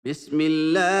بسم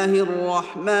الله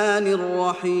الرحمن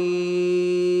الرحيم.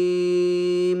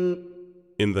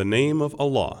 In the name of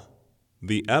Allah,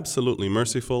 the absolutely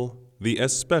merciful, the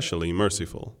especially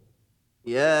merciful.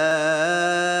 يا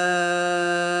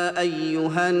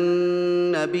أيها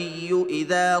النبي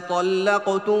إذا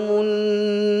طلقتم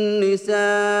النساء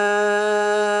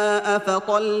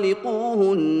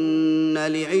فطلقوهن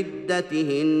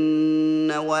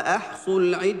لعدتهن وأحصوا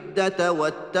العدة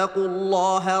واتقوا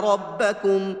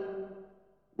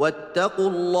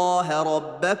الله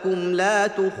ربكم لا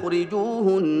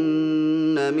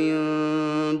تخرجوهن من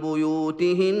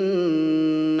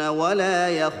بيوتهن ولا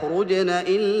يخرجن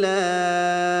إلا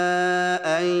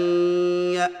أن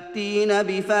يأتين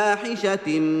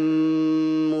بفاحشة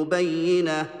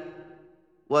مبينة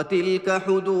وتلك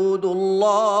حدود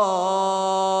الله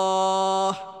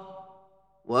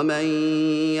ومن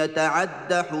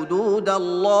يتعد حدود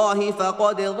الله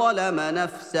فقد ظلم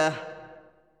نفسه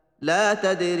لا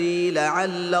تدري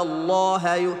لعل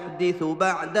الله يحدث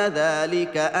بعد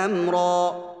ذلك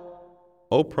أمرا.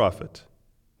 O Prophet,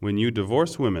 when you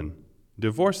divorce women,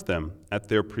 divorce them at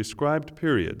their prescribed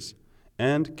periods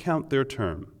and count their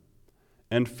term.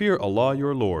 And fear Allah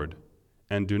your Lord,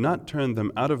 and do not turn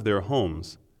them out of their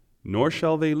homes, nor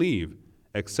shall they leave,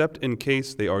 except in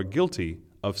case they are guilty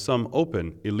of some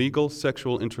open illegal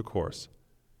sexual intercourse.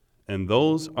 And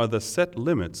those are the set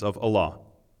limits of Allah.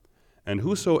 And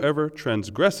whosoever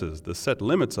transgresses the set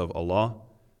limits of Allah,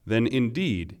 then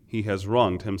indeed he has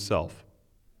wronged himself.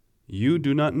 You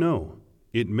do not know.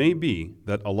 It may be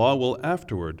that Allah will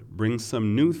afterward bring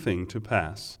some new thing to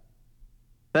pass.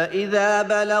 فإذا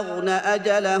بلغن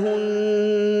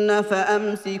أجلهن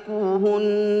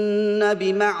فأمسكوهن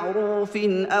بمعروف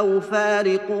أو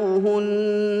فارقوهن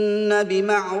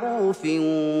بمعروف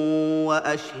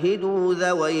وأشهدوا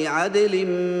ذوي عدل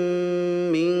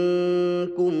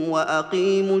منكم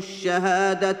وأقيموا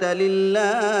الشهادة لله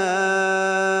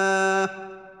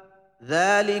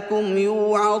ذلكم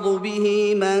يوعظ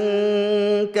به من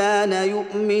كان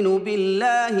يؤمن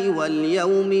بالله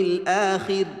واليوم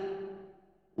الآخر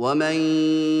ومن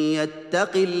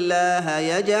يتق الله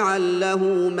يجعل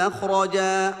له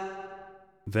مخرجا.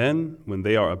 Then, when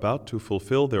they are about to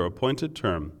fulfill their appointed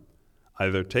term,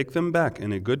 either take them back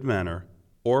in a good manner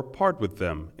or part with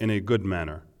them in a good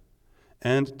manner,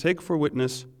 and take for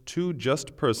witness two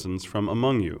just persons from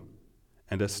among you,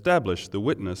 and establish the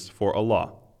witness for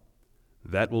Allah.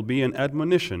 That will be an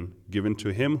admonition given to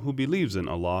him who believes in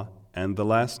Allah and the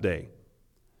Last Day.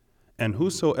 And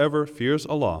whosoever fears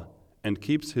Allah and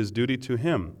keeps his duty to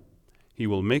him, he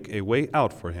will make a way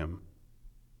out for him.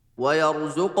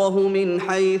 ويرزقه من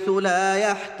حيث لا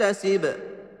يحتسب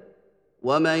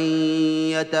ومن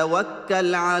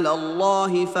يتوكل على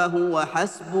الله فهو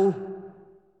حسبه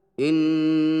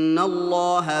إن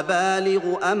الله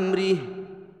بالغ أمره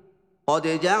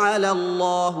قد جعل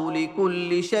الله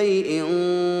لكل شيء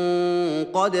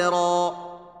قدرا.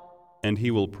 And he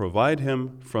will provide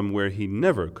him from where he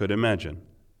never could imagine.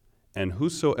 And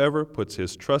whosoever puts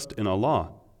his trust in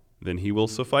Allah, then he will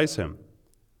suffice him.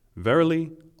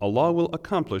 Verily, Allah will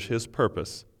accomplish his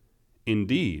purpose.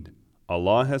 Indeed,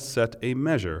 Allah has set a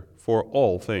measure for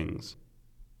all things.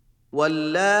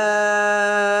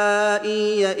 واللائي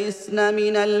يئسن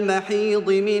من المحيض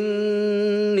من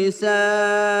نسائكم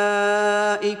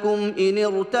إن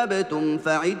ارتبتم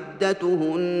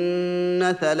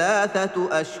فعدتهن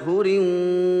 3 أشهر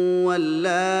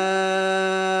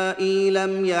واللائي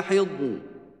لم يحضن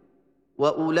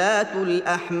وأولاة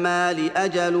الأحمال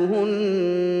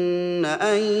أجلهن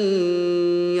أن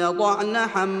يضعن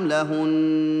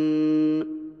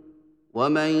حملهن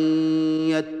ومن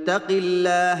يتق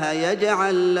الله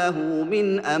يجعل له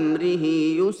من أمره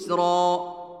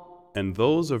يسرا. And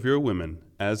those of your women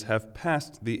as have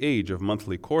passed the age of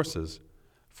monthly courses,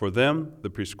 for them the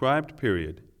prescribed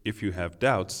period, if you have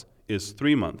doubts, is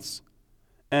 3 months.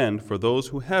 And for those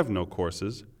who have no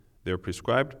courses, their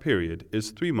prescribed period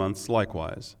is 3 months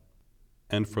likewise.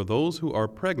 And for those who are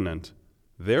pregnant,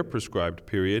 their prescribed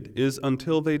period is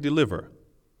until they deliver.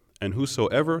 And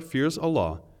whosoever fears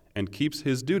Allah and keeps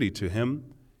his duty to him,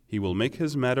 he will make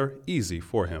his matter easy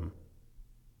for him.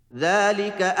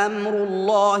 ذلك أمر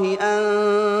الله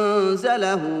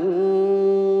أنزله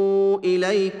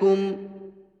إليكم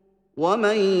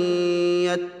ومن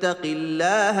يتق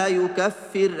الله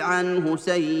يكفر عنه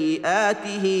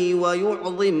سيئاته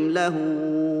ويعظم له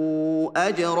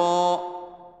أجرا.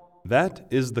 That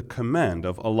is the command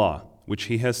of Allah, which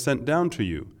He has sent down to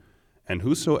you. And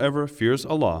whosoever fears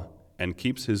Allah and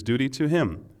keeps his duty to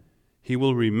Him, He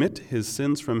will remit his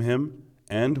sins from him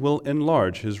and will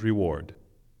enlarge his reward.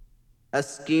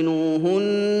 اسكنوهن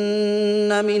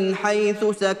من حيث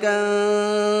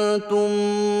سكنتم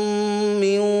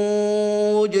من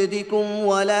وجدكم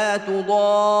ولا تضاروهن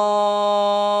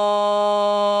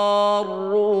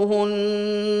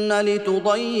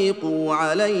لتضيقوا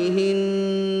عليهن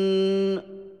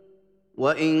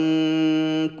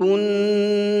وان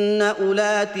كن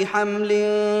اولات حمل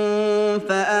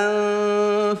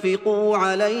فانفقوا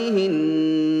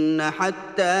عليهن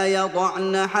حتى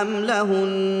يضعن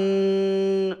حملهن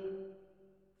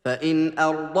فان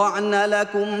ارضعن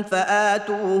لكم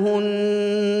فاتوهن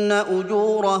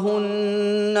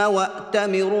اجورهن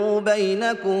واتمروا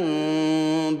بينكم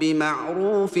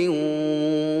بمعروف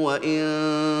وان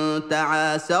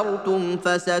تعاسرتم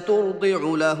فسترضع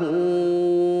له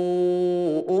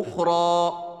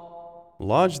اخرى.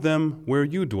 Lodge them where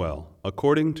you dwell,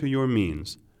 according to your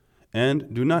means,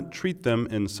 and do not treat them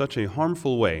in such a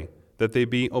harmful way that they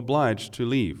be obliged to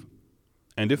leave.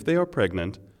 And if they are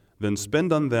pregnant, then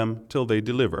spend on them till they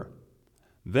deliver.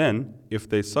 Then, if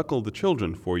they suckle the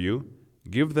children for you,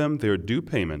 give them their due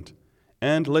payment,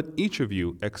 and let each of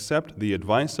you accept the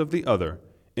advice of the other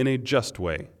in a just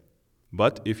way.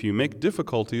 But if you make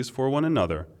difficulties for one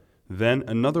another, then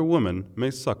another woman may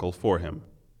suckle for him.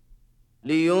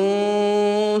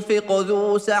 لينفق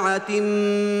ذو سعة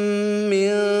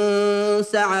من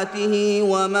سعته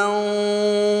ومن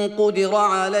قدر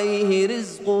عليه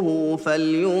رزقه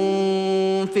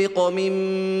فلينفق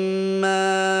مما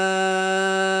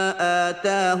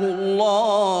آتاه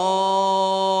الله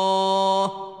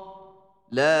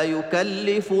لا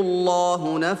يكلف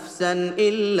الله نفسا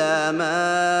إلا ما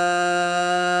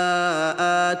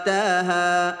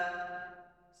آتاها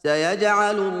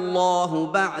سيجعل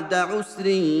الله بعد عسر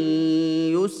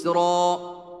يسرا.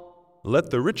 Let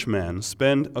the rich man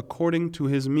spend according to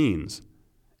his means,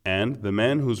 and the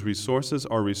man whose resources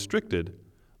are restricted,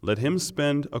 let him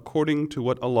spend according to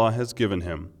what Allah has given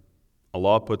him.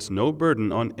 Allah puts no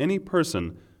burden on any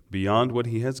person beyond what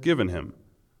He has given him.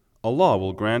 Allah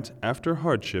will grant after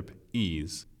hardship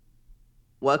ease.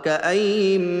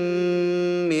 وكأين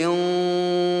من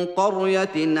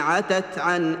قرية عتت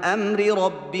عن أمر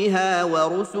ربها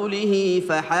ورسله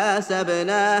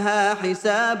فحاسبناها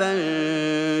حسابا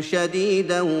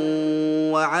شديدا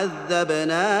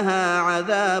وعذبناها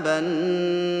عذابا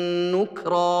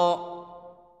نكرا.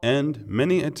 And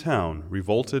many a town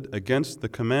revolted against the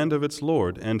command of its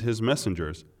Lord and His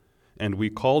messengers, and we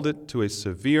called it to a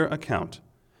severe account,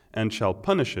 and shall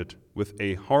punish it with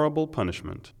a horrible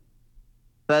punishment.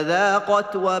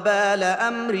 فذاقت وبال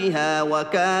أمرها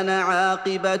وكان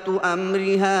عاقبة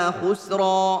أمرها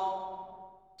خسرا.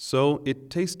 So it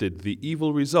tasted the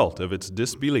evil result of its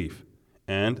disbelief,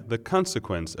 and the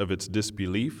consequence of its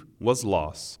disbelief was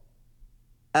loss.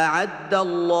 أعد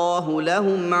الله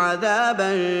لهم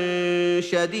عذابا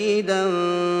شديدا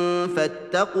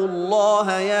فاتقوا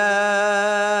الله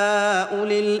يا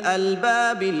أولي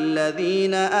الألباب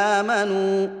الذين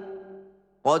آمنوا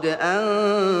قد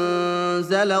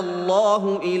أنزل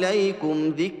الله إليكم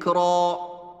ذكرا.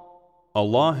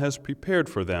 Allah has prepared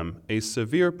for them a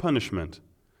severe punishment.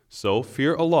 So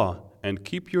fear Allah and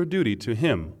keep your duty to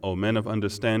Him, O men of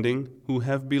understanding who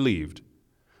have believed.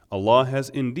 Allah has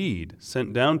indeed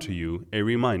sent down to you a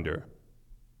reminder.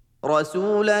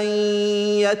 رسولا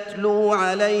يتلو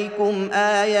عليكم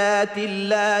آيات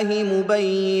الله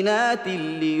مبينات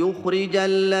ليخرج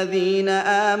الذين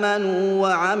آمنوا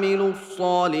وعملوا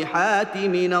الصالحات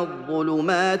من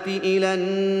الظلمات إلى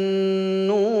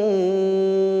النور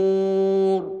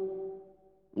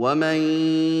ومن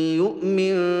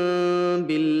يؤمن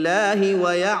بالله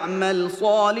ويعمل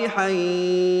صالحا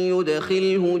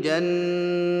يدخله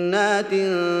جنات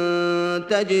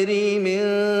تجري من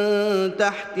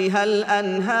تحتها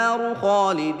الأنهار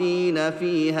خالدين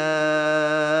فيها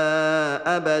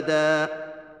أبدا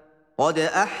قد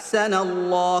أحسن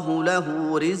الله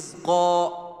له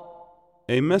رزقا.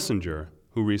 A messenger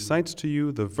who recites to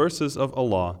you the verses of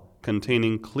Allah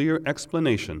containing clear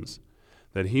explanations,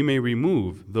 that He may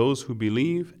remove those who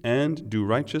believe and do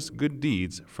righteous good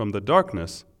deeds from the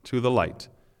darkness to the light.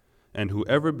 And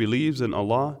whoever believes in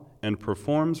Allah and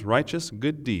performs righteous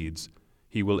good deeds,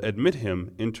 He will admit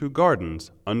him into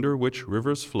gardens under which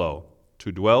rivers flow,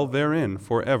 to dwell therein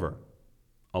forever.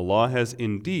 Allah has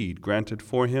indeed granted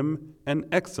for him an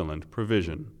excellent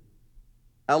provision.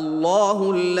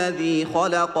 الله الذي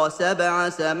خلق سبع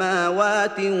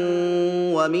سماوات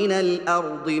ومن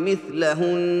الأرض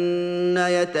مثلهن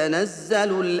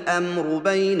يتنزل الأمر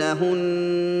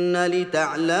بينهن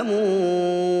لتعلموا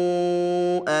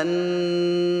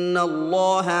أن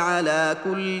الله على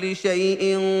كل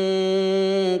شيء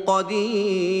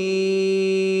قدير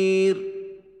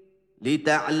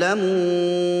لتعلموا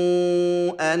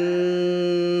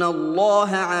ان الله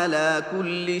على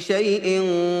كل شيء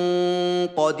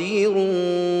قدير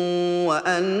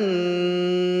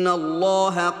وان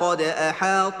الله قد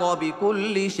احاط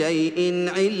بكل شيء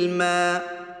علما.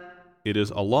 It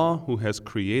is Allah who has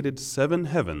created 7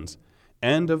 heavens,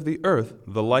 and of the earth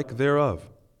the like thereof.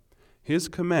 His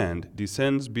command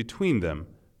descends between them,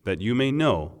 that you may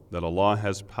know that Allah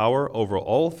has power over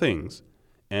all things,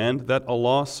 and that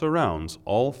Allah surrounds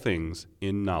all things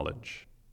in knowledge.